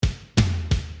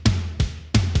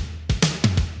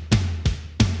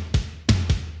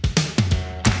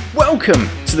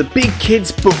Welcome to the Big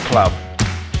Kids Book Club.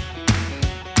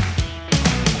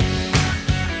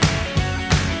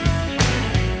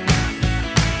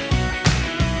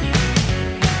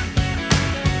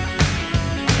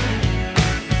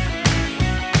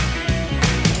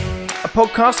 A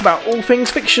podcast about all things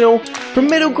fictional from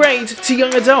middle grade to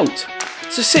young adult.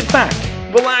 So sit back,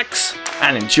 relax,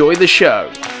 and enjoy the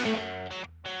show.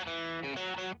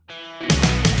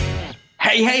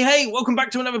 Hey, welcome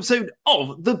back to another episode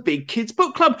of the Big Kids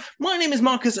Book Club. My name is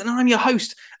Marcus and I'm your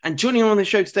host. And joining on the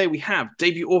show today, we have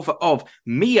debut author of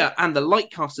Mia and the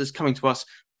Lightcasters coming to us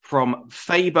from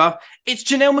Faber. It's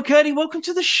Janelle McCurdy. Welcome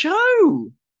to the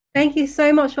show. Thank you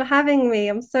so much for having me.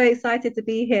 I'm so excited to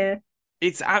be here.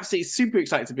 It's absolutely super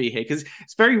excited to be here because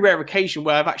it's a very rare occasion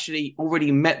where I've actually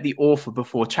already met the author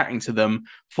before chatting to them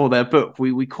for their book.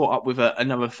 We caught up with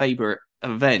another Faber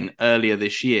event earlier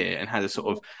this year and had a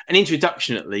sort of an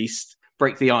introduction, at least,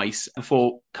 break the ice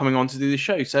before coming on to do the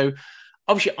show. So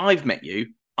obviously I've met you.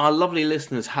 Our lovely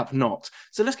listeners have not.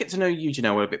 So let's get to know you,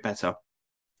 Janelle, a bit better.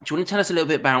 Do you want to tell us a little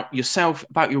bit about yourself,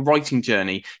 about your writing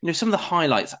journey? You know, some of the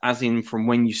highlights, as in from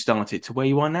when you started to where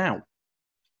you are now.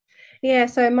 Yeah,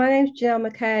 so my name's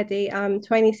Janelle McCurdy. I'm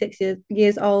 26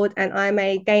 years old and I'm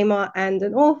a gamer and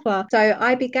an author. So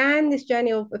I began this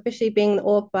journey of officially being an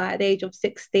author at the age of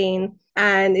 16,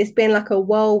 and it's been like a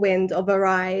whirlwind of a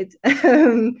ride.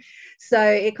 So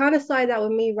it kind of started out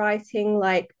with me writing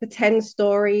like pretend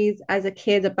stories as a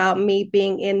kid about me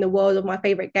being in the world of my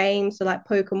favorite games. So like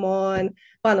Pokemon,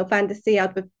 Final Fantasy,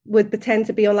 would pretend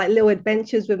to be on like little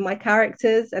adventures with my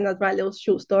characters and I'd write little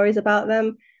short stories about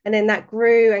them. And then that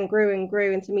grew and grew and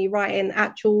grew into me writing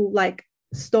actual like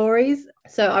stories.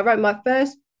 So I wrote my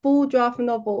first full draft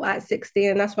novel at 16,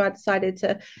 and that's when I decided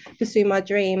to pursue my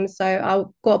dreams. So I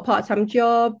got a part-time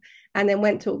job and then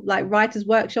went to like writers'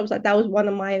 workshops. Like that was one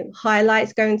of my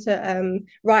highlights, going to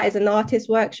writers and artists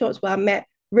workshops where I met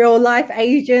real life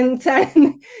agents.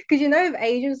 And because with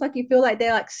agents, like you feel like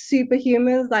they're like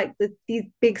superhumans, like these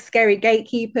big scary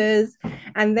gatekeepers.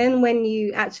 And then when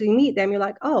you actually meet them, you're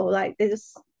like, oh, like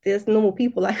there's normal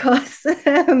people like us.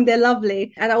 They're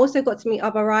lovely. And I also got to meet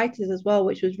other writers as well,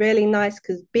 which was really nice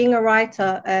because being a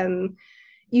writer,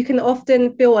 you can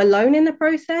often feel alone in the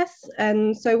process.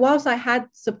 And so whilst I had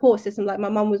support system, like my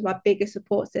mum was my biggest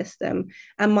support system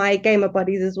and my gamer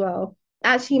buddies as well,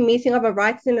 actually meeting other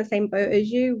writers in the same boat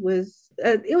as you was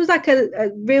it was like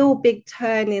a real big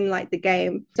turn in like the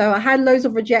game. So I had loads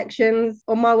of rejections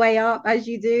on my way up, as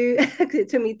you do, because it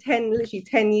took me literally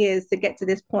 10 years to get to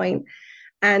this point.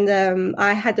 And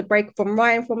I had to break from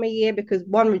writing from a year because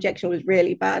one rejection was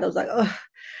really bad. I was like, oh,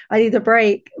 I need a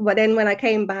break. But then when I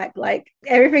came back, like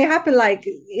everything happened. Like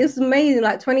it's amazing.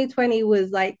 Like 2020 was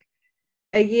like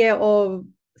a year of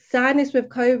sadness with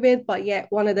COVID, but yet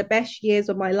one of the best years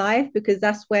of my life because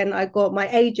that's when I got my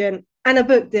agent and a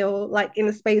book deal, like in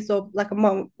the space of like a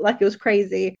month. Like it was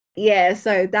crazy. Yeah,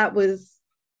 so that was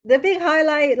the big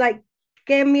highlight. Like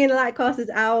getting me and the Lightcasters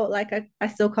out, like I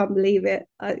still can't believe it.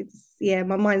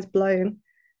 My mind's blown.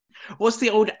 What's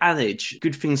the old adage?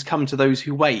 Good things come to those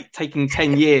who wait, taking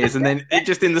 10 years and then it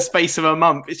just in the space of a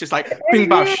month, it's just like bing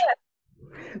bash.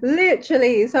 Yeah,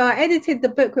 literally. So I edited the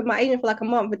book with my agent for like a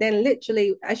month, but then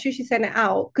literally as soon as she sent it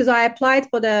out, because I applied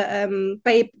for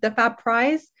the Fab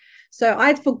Prize. So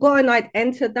I'd forgotten I'd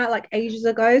entered that like ages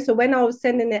ago. So when I was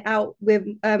sending it out with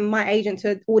my agent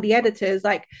to all the editors,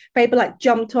 like Faber like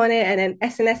jumped on it, and then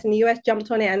SNS in the US jumped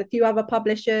on it, and a few other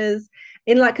publishers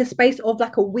in like a space of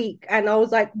like a week. And I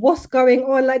was like, what's going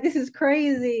on? Like, this is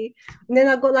crazy. And then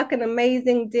I got like an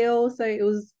amazing deal. So it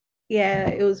was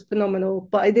phenomenal.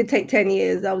 But it did take 10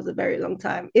 years. That was a very long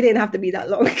time. It didn't have to be that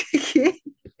long.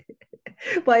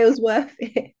 But it was worth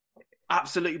it.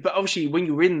 Absolutely. But obviously when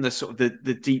you're in the sort of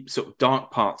the deep sort of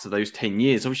dark parts of those 10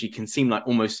 years, obviously it can seem like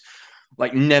almost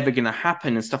like never going to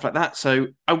happen and stuff like that. So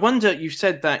I wonder, you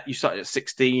said that you started at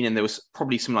 16 and there was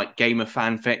probably some like gamer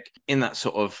fanfic in that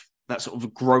sort of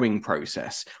growing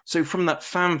process. So from that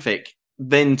fanfic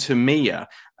then to Mia,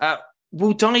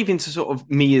 we'll dive into sort of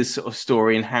Mia's sort of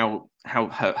story and how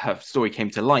her story came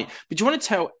to light. But do you want to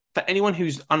tell, for anyone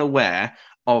who's unaware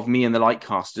of Mia and the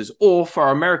Lightcasters, or for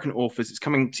our American authors, it's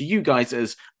coming to you guys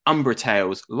as Umbra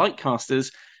Tales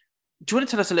Lightcasters, do you want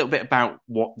to tell us a little bit about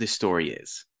what this story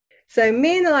is? So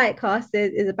Mia and the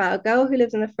Lightcasters is about a girl who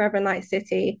lives in a Forever Night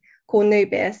city called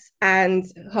Nubis, and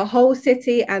her whole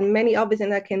city and many others in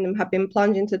her kingdom have been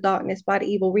plunged into darkness by the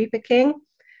evil Reaper King.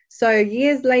 So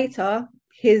years later,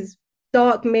 his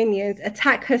dark minions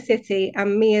attack her city,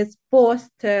 and Mia's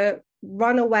forced to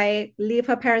run away, leave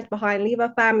her parents behind, leave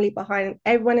her family behind,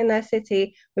 everyone in her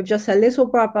city with just her little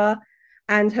brother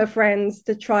and her friends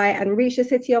to try and reach the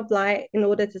City of Light in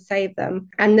order to save them.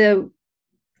 And the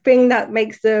thing that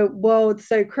makes the world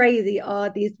so crazy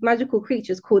are these magical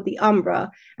creatures called the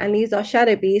Umbra, and these are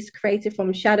shadow beasts created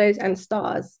from shadows and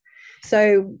stars.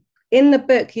 So in the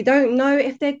book, you don't know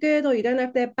if they're good or you don't know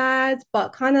if they're bad,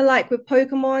 but kind of like with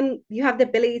Pokemon, you have the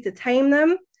ability to tame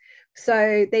them.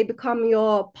 So they become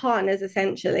your partners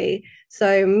essentially.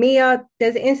 So Mia,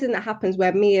 there's an incident that happens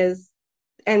where Mia's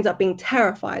ends up being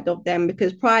terrified of them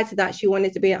because prior to that, she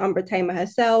wanted to be an Umbra tamer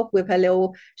herself with her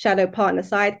little shadow partner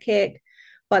sidekick.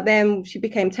 But then she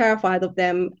became terrified of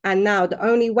them. And now the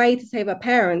only way to save her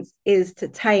parents is to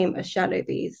tame a shadow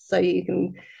beast. So you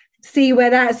can see where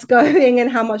that's going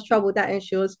and how much trouble that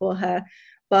ensures for her.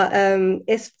 But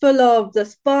it's full of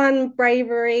just fun,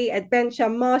 bravery, adventure,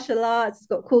 martial arts. It's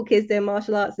got cool kids doing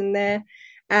martial arts in there.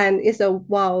 And it's a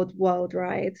wild, wild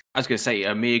ride. I was going to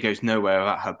say, Mia goes nowhere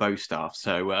without her bow staff.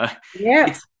 So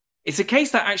Yeah. it's a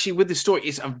case that actually with the story,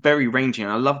 it's a very ranging.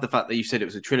 And I love the fact that you said it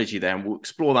was a trilogy there, and we'll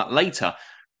explore that later.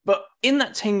 But in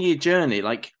that 10-year journey,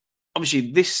 like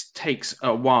obviously this takes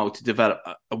a while to develop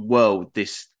a world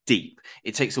this deep.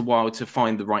 It takes a while to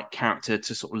find the right character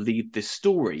to sort of lead this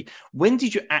story. When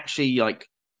did you actually like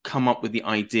come up with the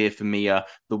idea for Mia,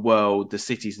 the world, the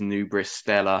cities, Nubris,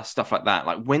 Stella, stuff like that?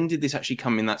 Like when did this actually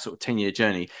come in that sort of 10-year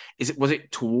journey? Was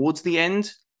it towards the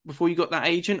end before you got that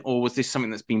agent, or was this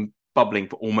something that's been bubbling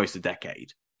for almost a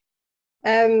decade?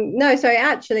 No, so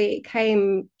actually it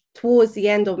came towards the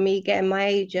end of me getting my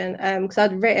agent, because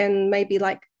I'd written maybe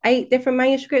like 8 different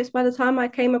manuscripts by the time I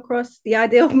came across the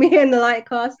idea of me and the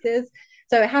Lightcasters.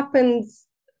 So it happens.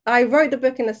 I wrote the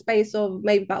book in a space of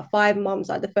maybe about 5 months,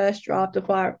 like the first draft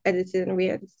before I edited and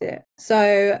re-edited it.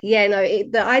 So yeah, no,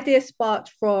 the idea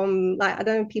sparked from like I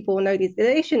don't know if people know these,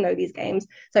 they should know these games.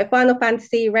 So Final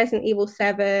Fantasy, Resident Evil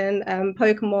 7,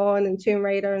 Pokemon and Tomb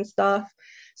Raider and stuff.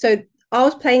 So I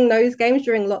was playing those games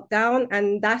during lockdown,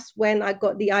 and that's when I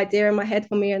got the idea in my head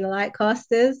for me and the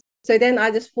Lightcasters. So then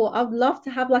I just thought I'd love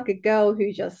to have like a girl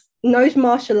who just knows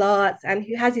martial arts and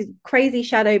who has these crazy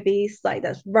shadow beasts like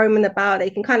that's roaming about. They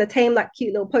can kind of tame like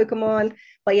cute little Pokemon,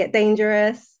 but yet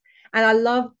dangerous. And I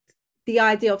love the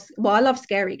idea of, well, I love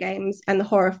scary games and the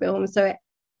horror films. So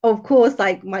of course,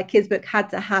 like my kids' book had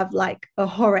to have like a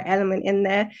horror element in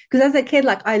there. Because as a kid,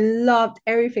 like I loved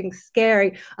everything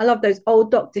scary. I loved those old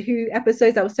Doctor Who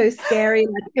episodes that were so scary,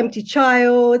 like Empty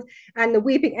Child and the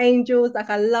Weeping Angels.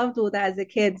 Like I loved all that as a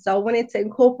kid. So I wanted to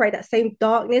incorporate that same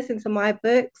darkness into my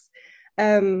books.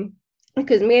 Um,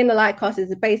 because me and the Lightcast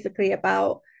is basically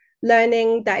about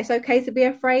learning that it's okay to be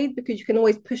afraid because you can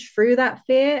always push through that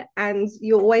fear and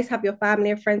you'll always have your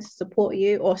family and friends to support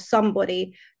you or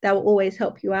somebody that will always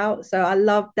help you out. So I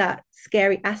love that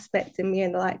scary aspect in me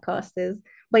and the Lightcasters.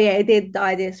 But yeah, the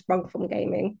idea sprung from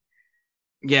gaming.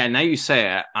 Yeah, now you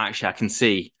say it, actually, I can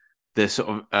see the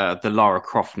sort of the Lara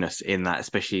Croftness in that,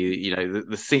 especially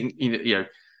the thing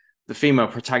the female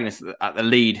protagonist at the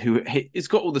lead who has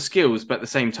got all the skills, but at the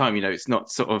same time, it's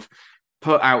not sort of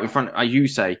put out in front. As you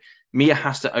say, Mia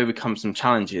has to overcome some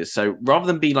challenges. So rather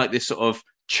than be like this sort of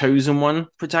chosen one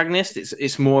protagonist,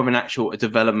 it's more of an actual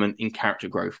development in character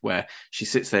growth where she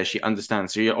sits there, she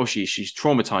understands. So obviously she's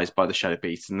traumatized by the Shadow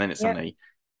Beast, and then it's Yep. suddenly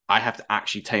I have to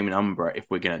actually tame an Umbra if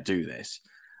we're going to do this.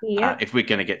 Yep. If we're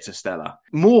going to get to Stella,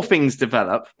 more things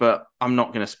develop, but I'm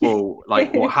not going to spoil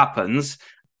like what happens.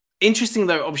 Interesting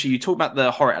though, obviously you talk about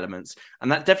the horror elements,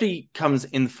 and that definitely comes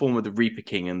in the form of the Reaper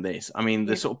King in this. I mean,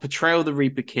 the sort of portrayal of the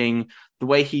Reaper King, the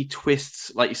way he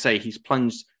twists, like you say, he's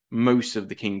plunged most of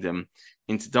the kingdom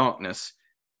into darkness.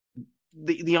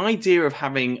 The idea of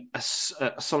having a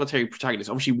solitary protagonist,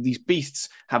 obviously these beasts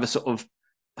have a sort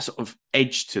of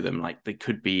edge to them, like they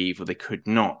could be evil, they could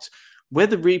not. Where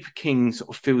the Reaper King sort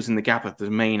of fills in the gap of the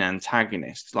main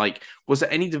antagonist, like was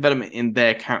there any development in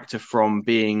their character from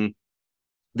being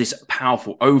this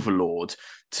powerful overlord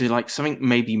to like something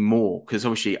maybe more? Because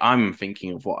obviously I'm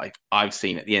thinking of what I've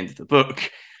seen at the end of the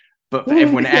book, but for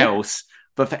everyone else,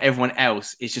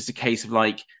 it's just a case of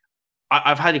like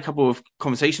I've had a couple of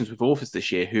conversations with authors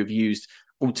this year who have used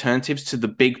alternatives to the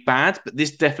big bad, but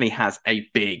this definitely has a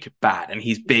big bad, and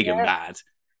he's big and Yeah. bad.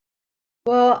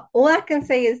 Well, all I can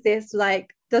say is this, like,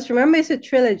 just remember it's a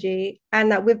trilogy,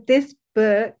 and that with this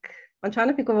book, I'm trying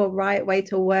to think of a right way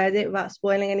to word it without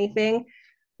spoiling anything.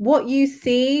 What you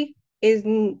see is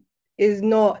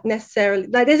not necessarily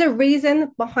like there's a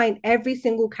reason behind every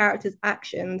single character's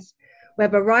actions,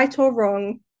 whether right or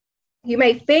wrong. You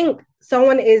may think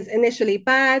someone is initially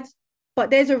bad, but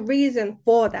there's a reason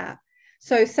for that.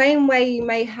 So, same way you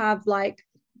may have like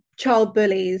child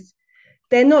bullies,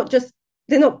 they're not just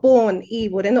they're not born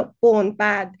evil, they're not born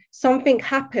bad. Something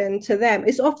happened to them.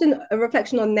 It's often a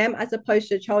reflection on them as opposed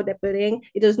to the child they're bullying.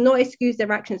 It does not excuse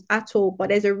their actions at all, but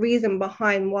there's a reason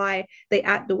behind why they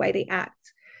act the way they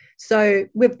act. So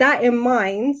with that in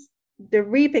mind, the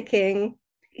Reaper King,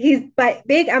 he's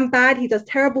big and bad, he does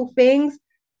terrible things,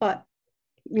 but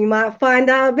you might find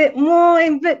out a bit more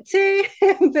in book 2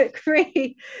 and book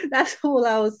 3. That's all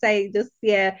I will say. Just,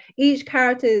 yeah, each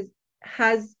character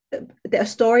has a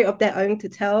story of their own to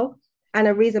tell and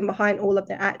a reason behind all of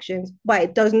their actions, but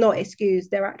it does not excuse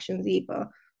their actions either.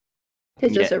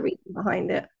 There's Yeah. just a reason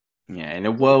behind it. Yeah, in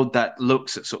a world that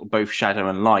looks at sort of both shadow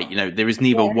and light, there is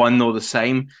neither Yeah. one nor the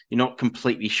same. You're not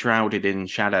completely shrouded in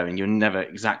shadow, and you're never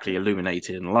exactly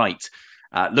illuminated in light.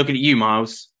 Looking at you,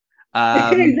 Miles.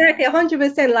 Exactly,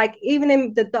 100%. Like, even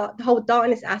in the whole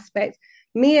darkness aspect,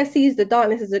 Mia sees the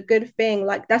darkness as a good thing.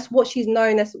 Like, that's what she's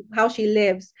known, as how she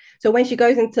lives. So when she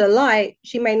goes into the light,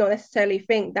 she may not necessarily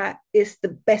think that it's the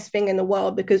best thing in the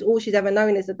world, because all she's ever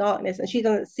known is the darkness, and she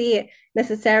doesn't see it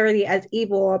necessarily as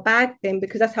evil or a bad thing,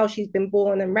 because that's how she's been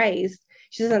born and raised.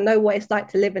 She doesn't know what it's like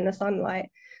to live in the sunlight.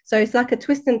 So it's like a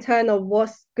twist and turn of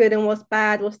what's good and what's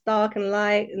bad, what's dark and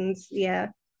light, and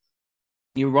yeah.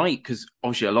 You're right, because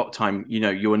obviously a lot of time,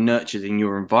 you're nurtured in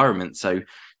your environment. So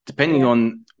depending Yeah.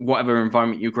 on whatever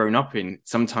environment you've grown up in,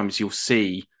 sometimes you'll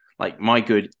see like my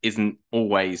good isn't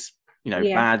always, Yeah.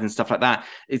 bad and stuff like that.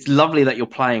 It's lovely that you're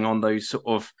playing on those sort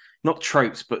of not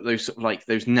tropes, but those sort of like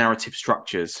those narrative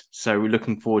structures. So we're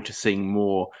looking forward to seeing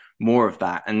more of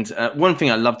that. And one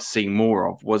thing I loved to see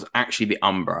more of was actually the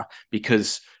Umbra,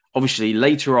 because obviously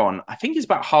later on, I think it's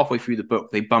about halfway through the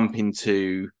book, they bump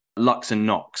into Lux and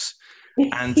Nox.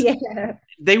 And Yeah.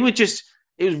 they were just,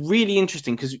 it was really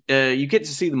interesting because you get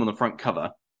to see them on the front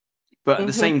cover, but at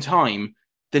the Hmm. same time,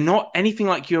 they're not anything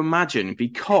like you imagine,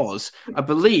 because I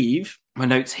believe, my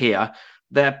notes here,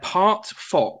 they're part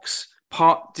fox,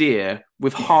 part deer,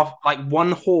 with half, like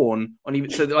one horn on even.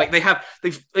 So like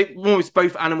they've almost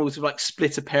both animals have like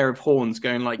split a pair of horns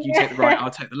going like, you take the right, Yeah.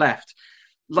 I'll take the left.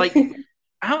 Like,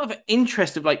 out of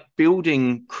interest of like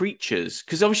building creatures,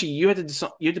 because obviously you had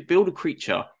to build a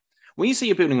creature. When you say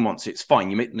you're building a monster, it's fine.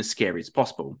 You make them as scary as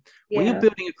possible. When you're Yeah.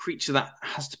 building a creature that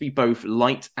has to be both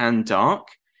light and dark,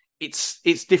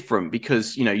 it's different,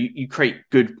 because you create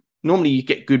good. Normally, you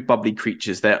get good bubbly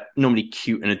creatures. They're normally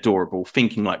cute and adorable,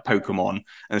 thinking like Pokemon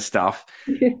and stuff.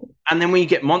 And then when you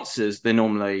get monsters, they're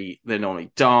normally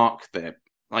dark. They're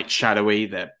like shadowy.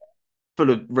 They're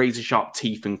full of razor sharp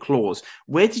teeth and claws.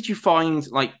 Where did you find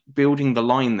like building the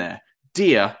line there?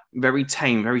 Deer, very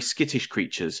tame, very skittish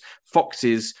creatures.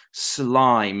 Foxes,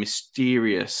 sly,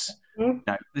 mysterious.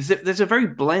 There's a very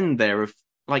blend there of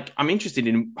like, I'm interested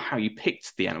in how you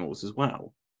picked the animals as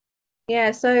well.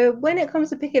 Yeah, so when it comes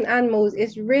to picking animals,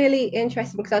 it's really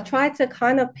interesting because I try to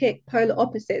kind of pick polar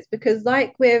opposites, because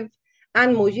like with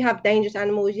animals, you have dangerous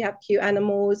animals, you have cute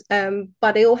animals,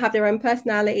 but they all have their own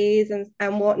personalities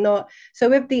and whatnot. So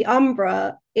with the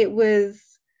Umbra, it was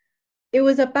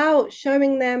about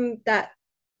showing them that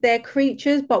they're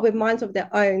creatures but with minds of their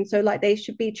own. So like they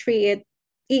should be treated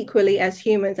equally as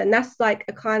humans. And that's like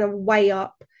a kind of way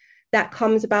up that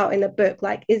comes about in the book.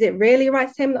 Like, is it really right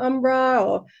to tame the Umbra,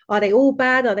 or are they all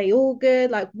bad? Are they all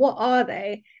good? Like, what are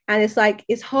they? And it's like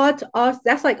it's hard to ask.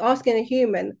 That's like asking a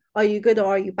human, are you good or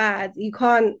are you bad? You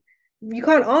can't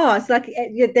ask, like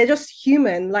they're just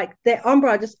human, like the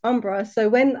Umbra are just Umbra. So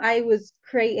when I was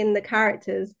creating the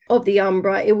characters of the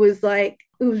Umbra, it was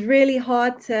really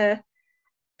hard to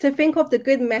think of the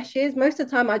good meshes. Most of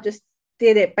the time I just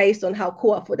did it based on how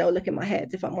cool I thought they'll look in my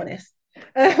head, if I'm honest.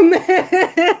 um,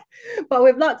 but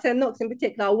with Lux and Nox in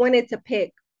particular, I wanted to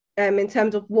pick in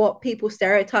terms of what people's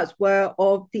stereotypes were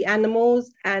of the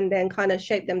animals, and then kind of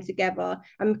shape them together.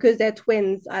 And because they're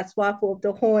twins, that's why I thought of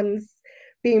the horns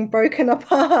being broken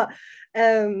apart.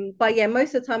 But yeah,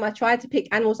 most of the time I tried to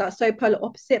pick animals that are so polar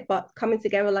opposite, but coming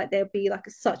together, like they'll be like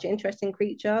such an interesting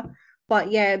creature.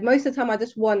 But yeah, most of the time I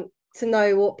just want to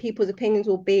know what people's opinions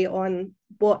will be on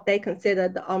what they consider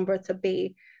the Umbra to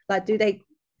be. Like, do they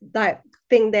like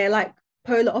think they're like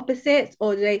polar opposites,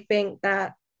 or do they think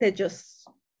that they're just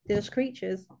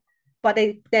creatures? But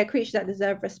they're creatures that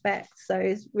deserve respect. So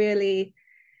it's really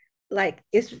like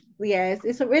it's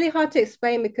really hard to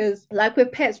explain, because like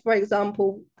with pets, for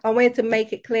example, I wanted to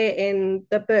make it clear in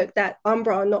the book that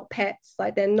Umbra are not pets.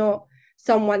 Like, they're not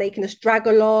someone they can just drag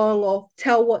along or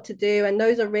tell what to do, and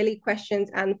those are really questions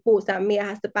and thoughts that Mia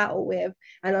has to battle with,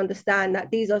 and understand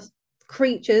that these are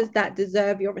creatures that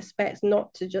deserve your respect,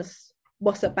 not to just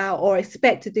boss about or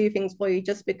expect to do things for you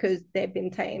just because they've been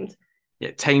tamed.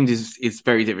 Yeah, tamed is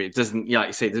very different. It doesn't, yeah, like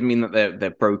you say, it doesn't mean that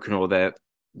they're broken or they're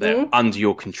they're under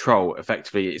your control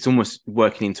effectively. It's almost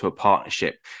working into a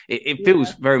partnership. It feels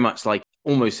Yeah. very much like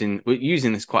almost we're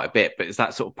using this quite a bit, but it's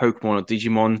that sort of Pokemon or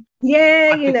Digimon.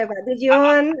 Yeah, I you think know about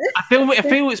Digimon. I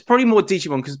feel it's probably more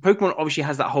Digimon because Pokemon obviously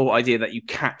has that whole idea that you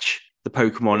catch the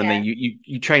Pokemon and then Yeah.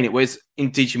 you train it. Whereas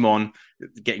in Digimon,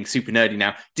 getting super nerdy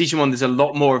now, Digimon there's a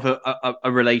lot more of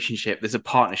a relationship. There's a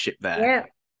partnership there. Yeah,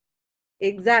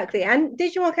 exactly. And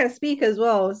Digimon can speak as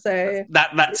well. So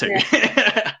That too.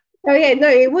 yeah. Oh yeah, no,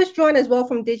 it was drawn as well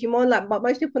from Digimon. Like, but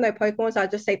most people know Pokemon, so I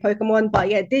just say Pokemon. But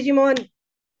yeah, Digimon,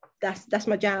 that's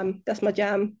my jam. That's my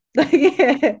jam.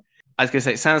 Yeah. I was gonna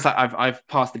say, it sounds like I've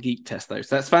passed the geek test though,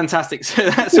 so that's fantastic. So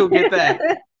that's all good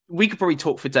there. We could probably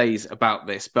talk for days about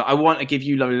this, but I want to give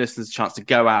you lovely listeners a chance to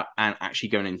go out and actually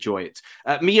go and enjoy it.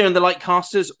 Mia and the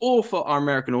Lightcasters, or for our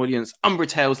American audience, Umbra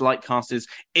Tales Lightcasters,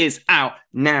 is out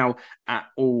now at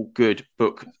all good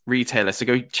book retailers. So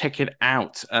go check it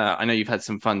out. I know you've had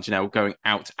some fun, Janelle, going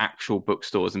out to actual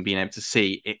bookstores and being able to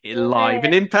see it live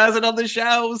and in person on the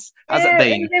shelves. How's that Yeah,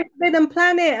 been? even Forbidden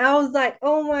Planet. I was like,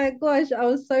 oh my gosh, I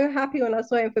was so happy when I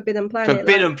saw it in Forbidden Planet. Like,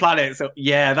 Forbidden Planet. So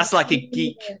yeah, that's like a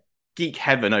geek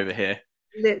heaven over here.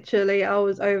 literally, I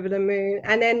was over the moon.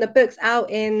 And then the book's out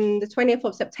in the 20th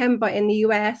of September in the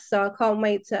US. So I can't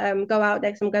wait to go out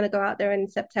there. 'Cause I'm going to go out there in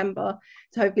September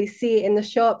to hopefully see it in the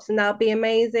shops, and that'll be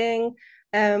amazing.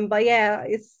 But yeah,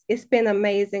 it's been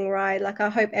amazing, right? Like I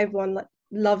hope everyone like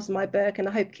loves my book, and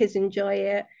I hope kids enjoy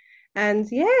it. And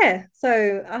yeah,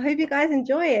 so I hope you guys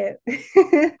enjoy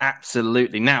it.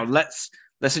 Absolutely. Now let's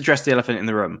address the elephant in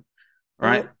the room.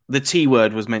 Right? Oh, The T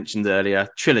word was mentioned earlier,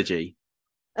 trilogy.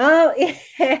 oh, yes,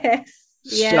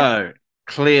 yes. So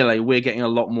clearly we're getting a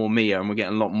lot more Mia and we're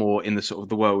getting a lot more in the sort of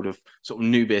the world of sort of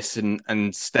Nubis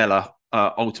and Stella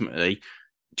ultimately.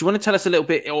 Do you want to tell us a little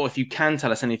bit, or if you can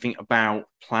tell us anything about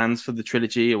plans for the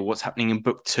trilogy or what's happening in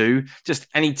book 2? Just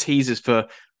any teasers for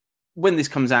when this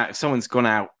comes out, if someone's gone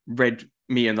out, read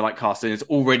Mia and the Lightcaster and is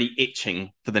already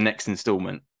itching for the next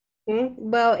installment.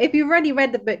 Well, if you've already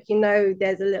read the book, you know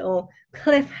there's a little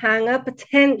cliffhanger,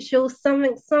 potential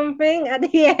something at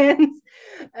the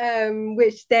end,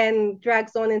 which then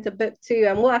drags on into book 2.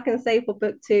 And what I can say for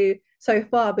book 2 so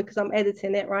far, because I'm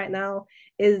editing it right now,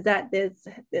 is that there's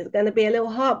going to be a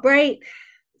little heartbreak.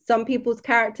 Some people's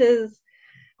characters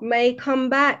may come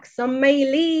back, some may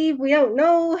leave. We don't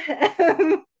know.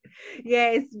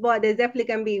 Yeah, there's definitely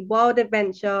going to be wild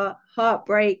adventure,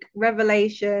 heartbreak,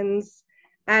 revelations,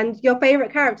 and your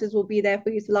favorite characters will be there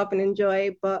for you to love and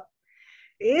enjoy. But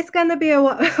it's going to be a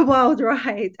wild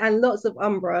ride and lots of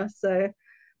Umbra. So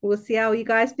we'll see how you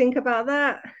guys think about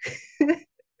that.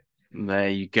 There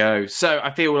you go. So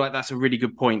I feel like that's a really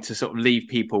good point to sort of leave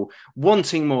people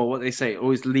wanting more. What they say,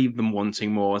 always leave them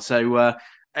wanting more. So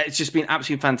it's just been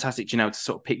absolutely fantastic, Janelle, to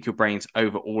sort of pick your brains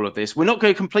over all of this. We're not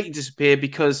going to completely disappear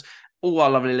because all our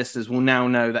lovely listeners will now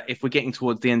know that if we're getting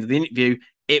towards the end of the interview,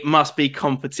 it must be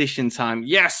competition time.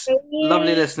 Yes,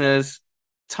 lovely listeners,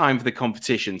 time for the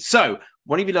competition. So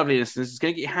one of you lovely listeners is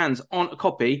going to get your hands on a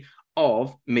copy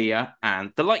of Mia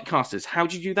and the Lightcasters. How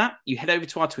do you do that? You head over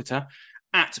to our Twitter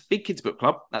at Big Kids Book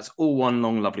Club. That's all one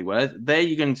long lovely word. There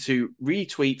you're going to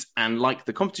retweet and like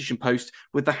the competition post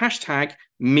with the hashtag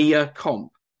MiaComp.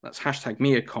 That's hashtag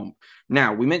MiaComp.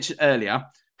 Now, we mentioned earlier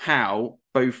how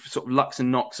both sort of Lux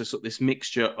and Nox are sort of this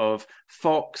mixture of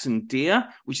fox and deer,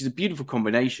 which is a beautiful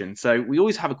combination. So we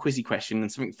always have a quizzy question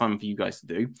and something fun for you guys to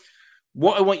do.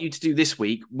 What I want you to do this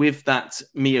week with that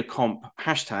MiaComp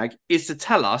hashtag is to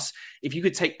tell us if you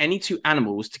could take any 2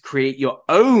 animals to create your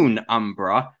own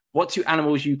Umbra. What 2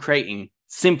 animals are you creating?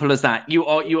 Simple as that.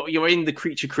 You're in the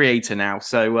creature creator now.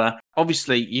 So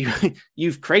obviously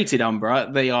you've created Umbra.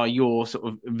 They are your sort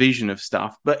of vision of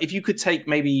stuff. But if you could take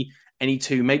maybe any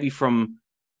 2, maybe from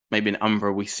an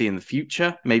Umbra we see in the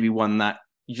future, maybe one that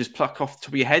you just pluck off the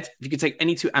top of your head. If you could take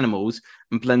any 2 animals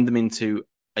and blend them into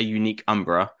a unique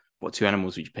Umbra, what 2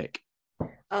 animals would you pick? Oh,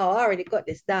 I already got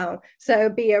this down. So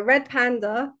it'd be a red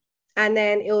panda, and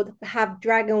then it would have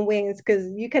dragon wings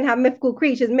because you can have mythical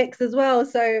creatures mixed as well.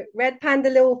 So red panda,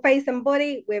 little face and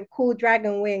body with cool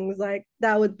dragon wings. Like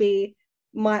that would be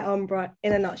my Umbra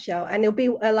in a nutshell. And it'll be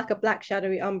like a black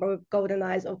shadowy Umbra with golden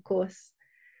eyes, of course.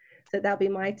 So that'll be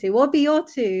my 2. What'll be your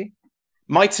 2?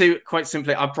 My 2, quite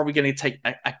simply, I'm probably going to take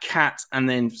a cat and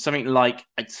then something like,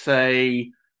 I'd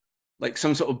say, like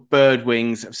some sort of bird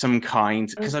wings of some kind,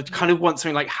 because I kind of want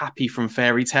something like Happy from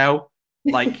Fairy Tale.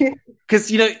 Like,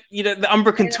 because you know the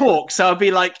Umbra can talk, so I'd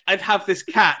be like, I'd have this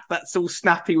cat that's all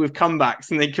snappy with comebacks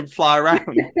and they can fly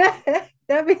around.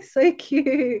 That'd be so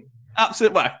cute.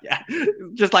 Absolutely, well, yeah,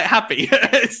 just like Happy.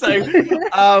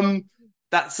 So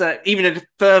that's even a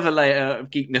further layer of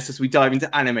geekness as we dive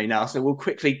into anime now. So we'll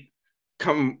quickly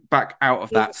come back out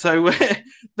of that. So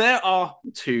there are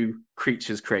two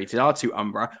creatures created, our two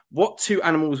Umbra. What two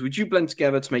animals would you blend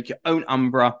together to make your own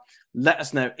Umbra? Let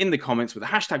us know in the comments with the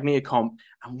hashtag #MiaComp,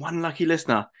 and one lucky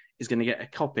listener is going to get a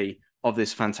copy of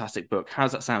this fantastic book.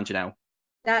 How's that sound, Janelle?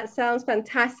 That sounds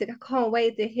fantastic. I can't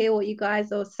wait to hear what you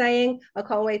guys are saying. I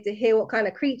can't wait to hear what kind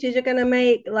of creatures you're going to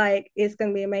make. Like, it's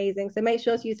going to be amazing. So make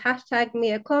sure to use hashtag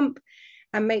 #MiaComp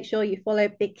and make sure you follow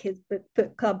Big Kids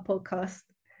Book Club podcast.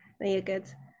 There you're good.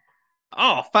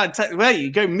 Oh, fantastic. There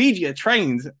you go. Media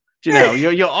trained, Janelle.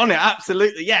 You're on it.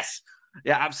 Absolutely. Yes.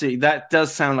 Yeah, absolutely. That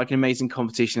does sound like an amazing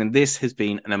competition. And this has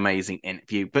been an amazing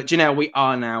interview. But Janelle, we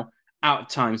are now out of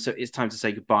time. So it's time to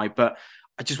say goodbye. But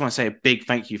I just want to say a big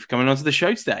thank you for coming onto the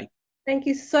show today. Thank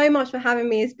you so much for having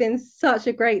me. It's been such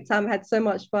a great time. I had so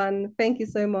much fun. Thank you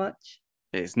so much.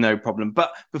 It's no problem.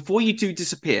 But before you do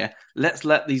disappear, let's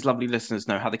let these lovely listeners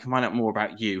know how they can find out more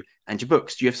about you and your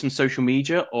books. Do you have some social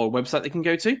media or website they can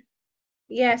go to?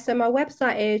 Yeah, so my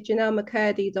website is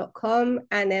JanelleMcCurdy.com,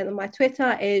 and then my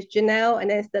Twitter is Janelle, and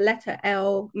then it's the letter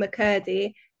L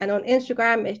McCurdy. And on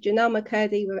Instagram, it's Janelle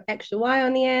McCurdy with an extra Y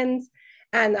on the end.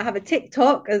 And I have a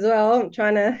TikTok as well. I'm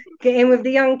trying to get in with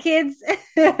the young kids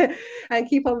and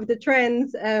keep up with the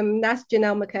trends. That's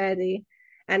Janelle McCurdy.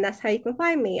 And that's how you can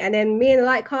find me. And then Me and the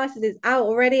Lightcasters is out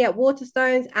already at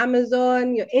Waterstones,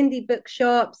 Amazon, your indie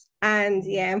bookshops, and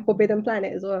and Forbidden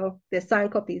Planet as well. There's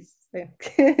signed copies. So.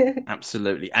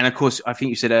 Absolutely. And of course, I think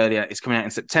you said earlier, it's coming out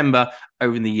in September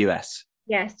over in the US.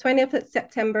 Yes, 20th of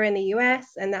September in the US,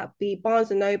 and that'll be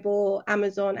Barnes & Noble,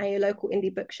 Amazon, and your local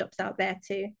indie bookshops out there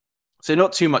too. So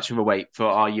not too much of a wait for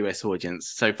our US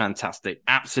audience. So fantastic.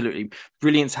 Absolutely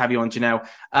brilliant to have you on, Janelle.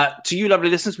 To you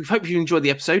lovely listeners, we hope you enjoyed the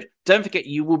episode. Don't forget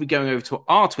you will be going over to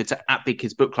our Twitter at Big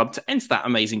Kids Book Club to enter that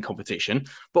amazing competition.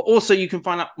 But also you can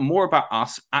find out more about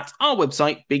us at our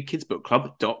website,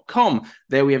 bigkidsbookclub.com.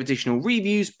 There we have additional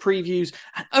reviews, previews,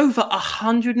 and over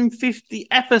 150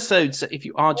 episodes. So if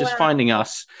you are just finding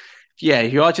us,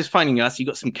 if you are just finding us, you've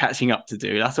got some catching up to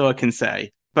do. That's all I can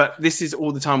say. But this is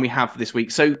all the time we have for this week.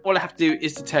 So all I have to do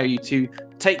is to tell you to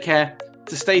take care,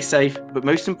 to stay safe, but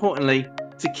most importantly,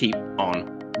 to keep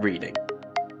on reading.